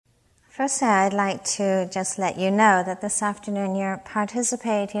Firstly, I'd like to just let you know that this afternoon you're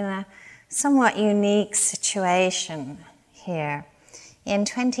participating in a somewhat unique situation here. In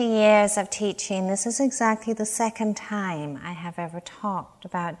 20 years of teaching, this is exactly the second time I have ever talked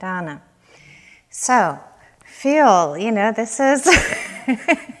about dana. So, feel, this is...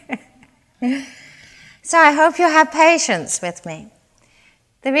 So I hope you have patience with me.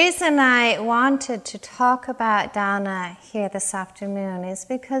 The reason I wanted to talk about dana here this afternoon is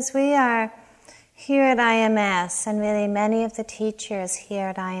because we are here at IMS, and really many of the teachers here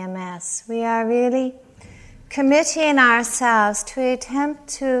at IMS, we are really committing ourselves to attempt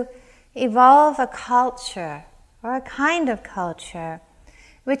to evolve a culture, or a kind of culture,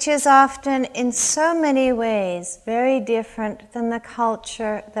 which is often in so many ways very different than the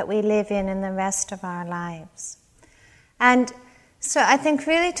culture that we live in the rest of our lives. And so I think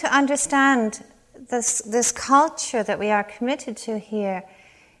really to understand this culture that we are committed to here,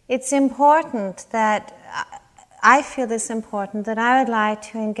 it's important that, I feel it's important that I would like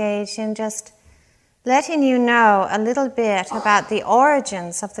to engage in just letting you know a little bit about the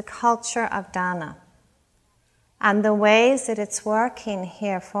origins of the culture of dana and the ways that it's working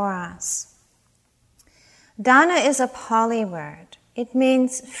here for us. Dana is a Pali word. It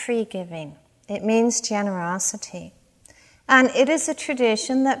means free giving. It means generosity. And it is a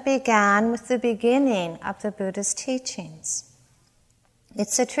tradition that began with the beginning of the Buddha's teachings.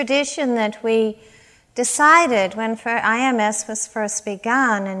 It's a tradition that we decided when IMS was first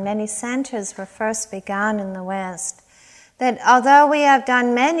begun, and many centers were first begun in the West, that although we have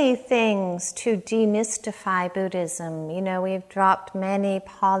done many things to demystify Buddhism, we've dropped many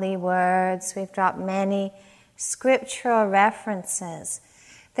Pali words, we've dropped many scriptural references,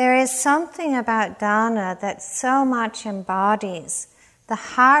 there is something about dana that so much embodies the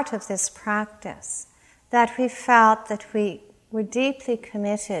heart of this practice that we felt that we were deeply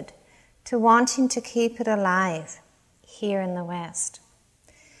committed to wanting to keep it alive here in the West.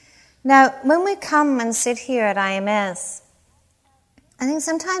 Now, when we come and sit here at IMS, I think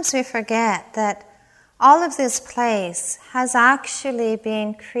sometimes we forget that all of this place has actually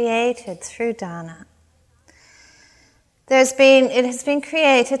been created through dana. It has been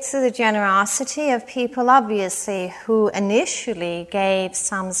created through the generosity of people, obviously, who initially gave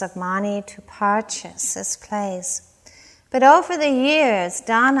sums of money to purchase this place. But over the years,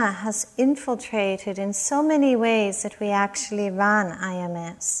 dana has infiltrated in so many ways that we actually run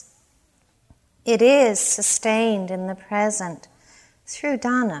IMS. It is sustained in the present through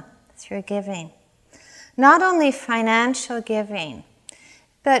dana, through giving. Not only financial giving,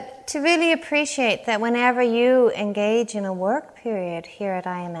 but to really appreciate that whenever you engage in a work period here at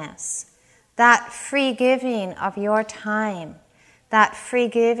IMS, that free giving of your time, that free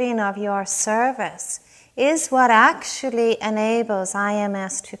giving of your service is what actually enables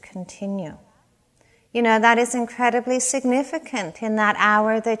IMS to continue. That is incredibly significant in that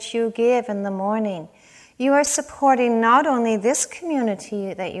hour that you give in the morning. You are supporting not only this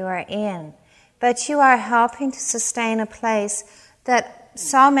community that you are in, but you are helping to sustain a place that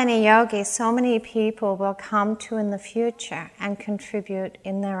so many yogis, so many people will come to in the future and contribute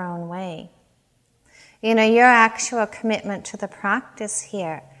in their own way. Your actual commitment to the practice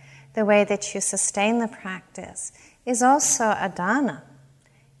here, the way that you sustain the practice, is also a dana,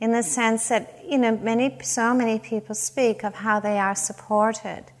 in the sense that, so many people speak of how they are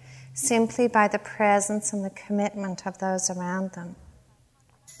supported simply by the presence and the commitment of those around them.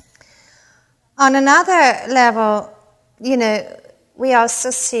 On another level, we also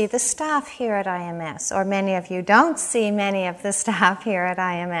see the staff here at IMS, or many of you don't see many of the staff here at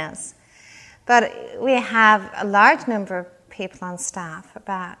IMS. But we have a large number of people on staff,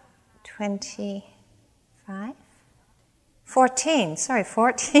 about 14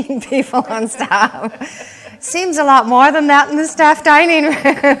 people on staff. Seems a lot more than that in the staff dining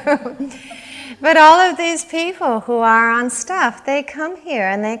room. But all of these people who are on staff, they come here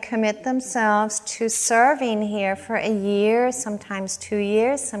and they commit themselves to serving here for a year, sometimes 2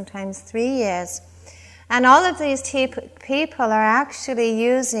 years, sometimes 3 years. And all of these people are actually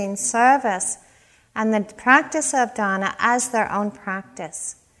using service and the practice of dana as their own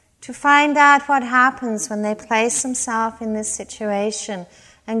practice, to find out what happens when they place themselves in this situation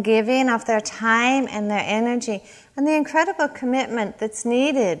and giving of their time and their energy and the incredible commitment that's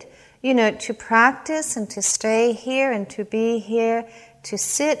needed, to practice and to stay here and to be here, to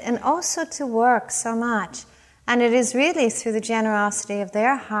sit and also to work so much. And it is really through the generosity of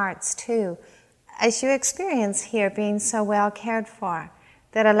their hearts too, as you experience here being so well cared for,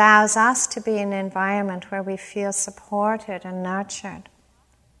 that allows us to be in an environment where we feel supported and nurtured.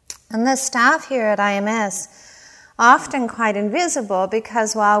 And the staff here at IMS often quite invisible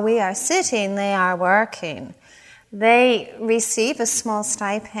because while we are sitting, they are working. They receive a small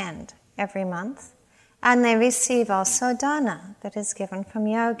stipend every month, and they receive also dana that is given from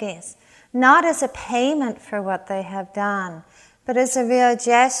yogis, not as a payment for what they have done, but as a real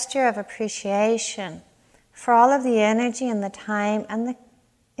gesture of appreciation for all of the energy and the time and the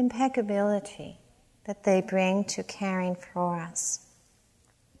impeccability that they bring to caring for us.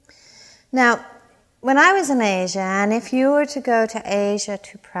 Now, when I was in Asia, and if you were to go to Asia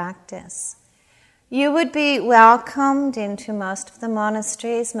to practice, you would be welcomed into most of the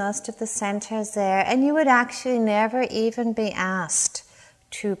monasteries, most of the centers there, and you would actually never even be asked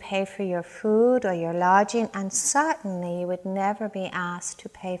to pay for your food or your lodging, and certainly you would never be asked to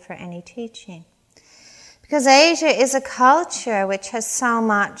pay for any teaching. Because Asia is a culture which has so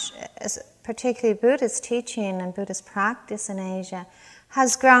much, particularly Buddhist teaching and Buddhist practice in Asia,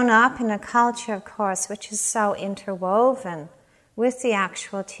 has grown up in a culture, of course, which is so interwoven with the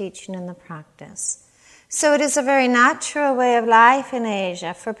actual teaching and the practice. So it is a very natural way of life in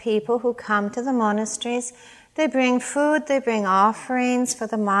Asia for people who come to the monasteries. They bring food, they bring offerings for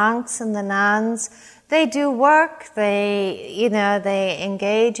the monks and the nuns. They do work, they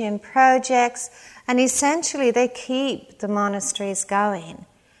engage in projects, and essentially they keep the monasteries going.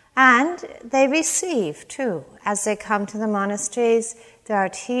 And they receive too. As they come to the monasteries, there are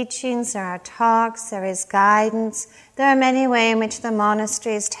teachings, there are talks, there is guidance. There are many ways in which the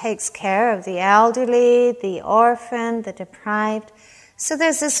monasteries takes care of the elderly, the orphan, the deprived. So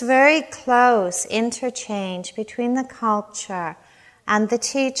there's this very close interchange between the culture and the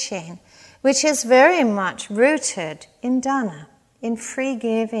teaching, which is very much rooted in dana, in free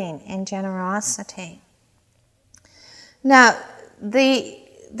giving, in generosity. Now,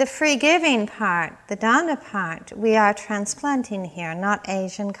 the free giving part, the dana part, we are transplanting here, not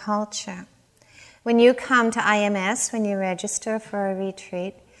Asian culture. When you come to IMS, when you register for a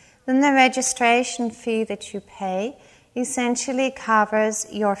retreat, then the registration fee that you pay essentially covers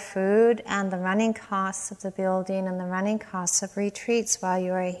your food and the running costs of the building and the running costs of retreats while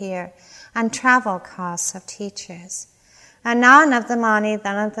you are here, and travel costs of teachers. And none of the money,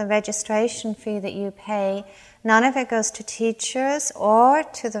 none of the registration fee that you pay, none of it goes to teachers or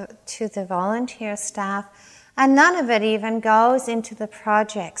to the volunteer staff, and none of it even goes into the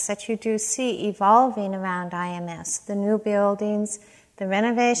projects that you do see evolving around IMS, the new buildings, the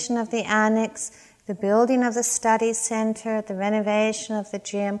renovation of the annex, the building of the study center, the renovation of the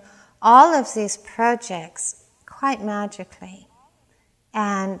gym. All of these projects, quite magically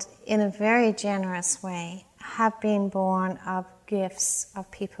and in a very generous way, have been born of gifts of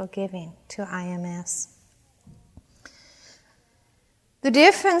people giving to IMS. The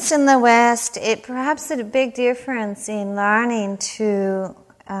difference in the West, perhaps a big difference in learning to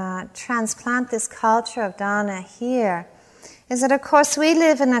transplant this culture of dana here, is that, of course, we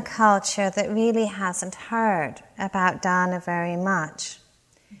live in a culture that really hasn't heard about dana very much.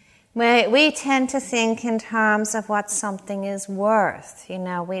 We tend to think in terms of what something is worth.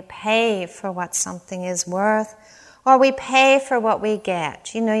 We pay for what something is worth, or we pay for what we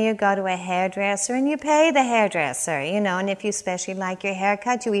get. You go to a hairdresser and you pay the hairdresser, and if you especially like your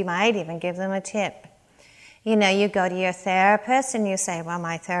haircut, you might even give them a tip. You go to your therapist and you say, well,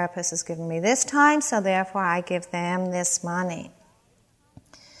 my therapist has given me this time, so therefore I give them this money.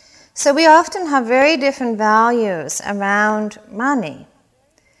 So we often have very different values around money,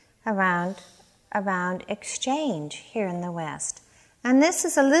 around exchange here in the West. And this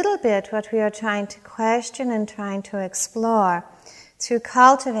is a little bit what we are trying to question and trying to explore through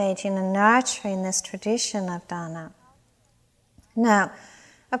cultivating and nurturing this tradition of dana. Now,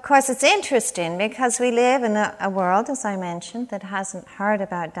 of course, it's interesting because we live in a world, as I mentioned, that hasn't heard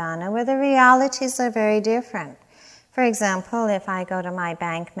about dana, where the realities are very different. For example, if I go to my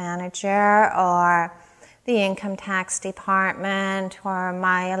bank manager or the income tax department or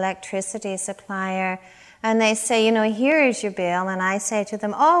my electricity supplier, and they say, here is your bill, and I say to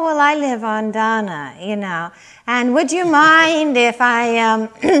them, oh, well, I live on dana, and would you mind if I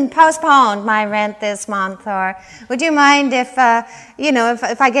postponed my rent this month, or would you mind if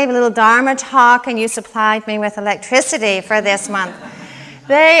I gave a little dharma talk and you supplied me with electricity for this month?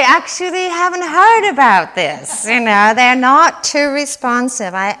 They actually haven't heard about this, they're not too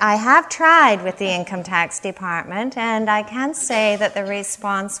responsive. I have tried with the income tax department, and I can say that the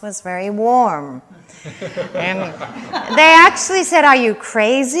response was very warm. And they actually said, are you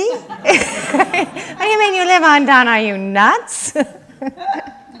crazy? What do you mean you live on dana? Are you nuts?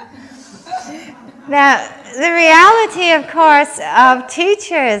 Now, the reality, of course, of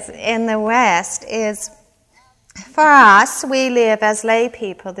teachers in the West is, for us, we live as lay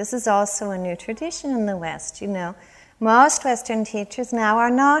people. This is also a new tradition in the West, Most Western teachers now are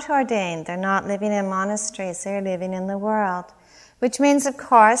not ordained. They're not living in monasteries. They're living in the world. Which means, of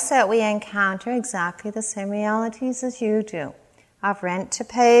course, that we encounter exactly the same realities as you do. Of rent to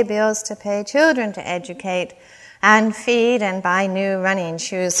pay, bills to pay, children to educate, and feed and buy new running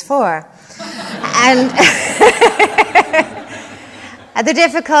shoes for. And the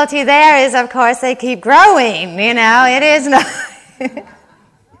difficulty there is, of course, they keep growing, it is not.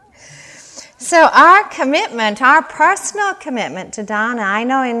 So our commitment, our personal commitment to dana, I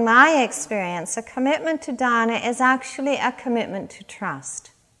know in my experience, a commitment to dana is actually a commitment to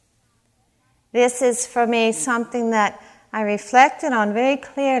trust. This is for me something that I reflected on very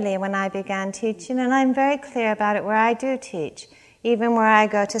clearly when I began teaching, and I'm very clear about it where I do teach. Even where I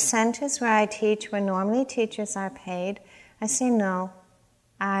go to centers where I teach, where normally teachers are paid, I say no,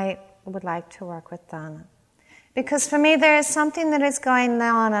 I would like to work with dana. Because for me there is something that is going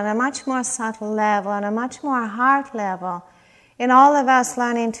on a much more subtle level, on a much more heart level, in all of us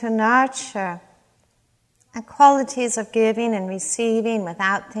learning to nurture qualities of giving and receiving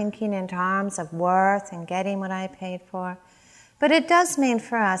without thinking in terms of worth and getting what I paid for. But it does mean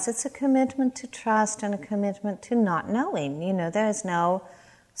for us, it's a commitment to trust and a commitment to not knowing. There's no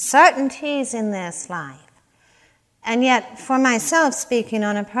certainties in this life. And yet, for myself, speaking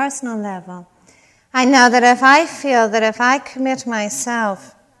on a personal level, I know that if I feel that if I commit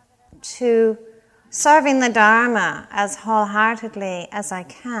myself to serving the Dharma as wholeheartedly as I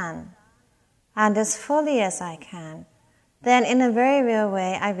can, and as fully as I can, then in a very real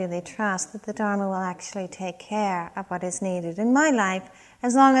way I really trust that the Dharma will actually take care of what is needed in my life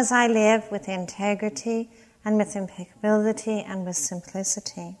as long as I live with integrity and with impeccability and with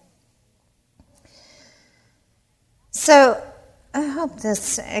simplicity. So, I hope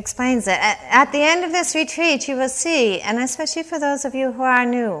this explains it. At the end of this retreat, you will see, and especially for those of you who are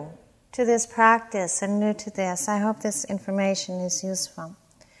new to this practice and new to this, I hope this information is useful.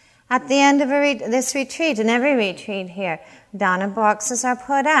 At the end of this retreat, and every retreat here, dana boxes are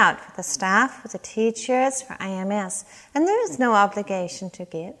put out for the staff, for the teachers, for IMS, and there is no obligation to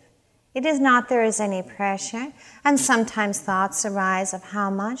give. It is not there is any pressure, and sometimes thoughts arise of how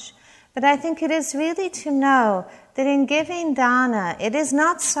much, but I think it is really to know that in giving dana, it is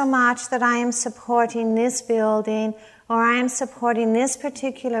not so much that I am supporting this building or I am supporting this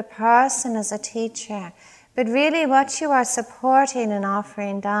particular person as a teacher, but really what you are supporting in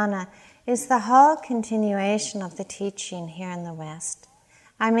offering dana is the whole continuation of the teaching here in the West.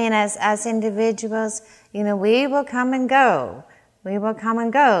 I mean, as individuals, we will come and go. We will come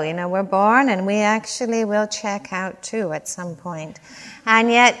and go. We're born and we actually will check out too at some point. And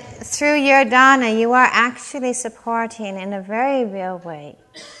yet, through your dana, you are actually supporting in a very real way,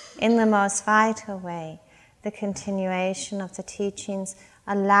 in the most vital way, the continuation of the teachings,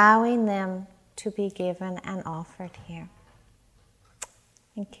 allowing them to be given and offered here.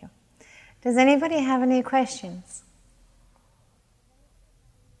 Thank you. Does anybody have any questions?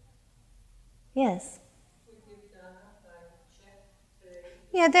 Yes?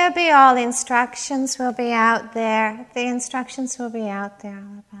 Yeah, there'll be all instructions will be out there. The instructions will be out there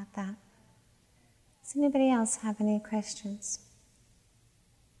all about that. Does anybody else have any questions?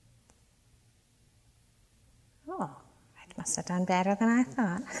 Oh, I must have done better than I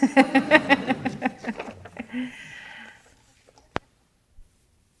thought.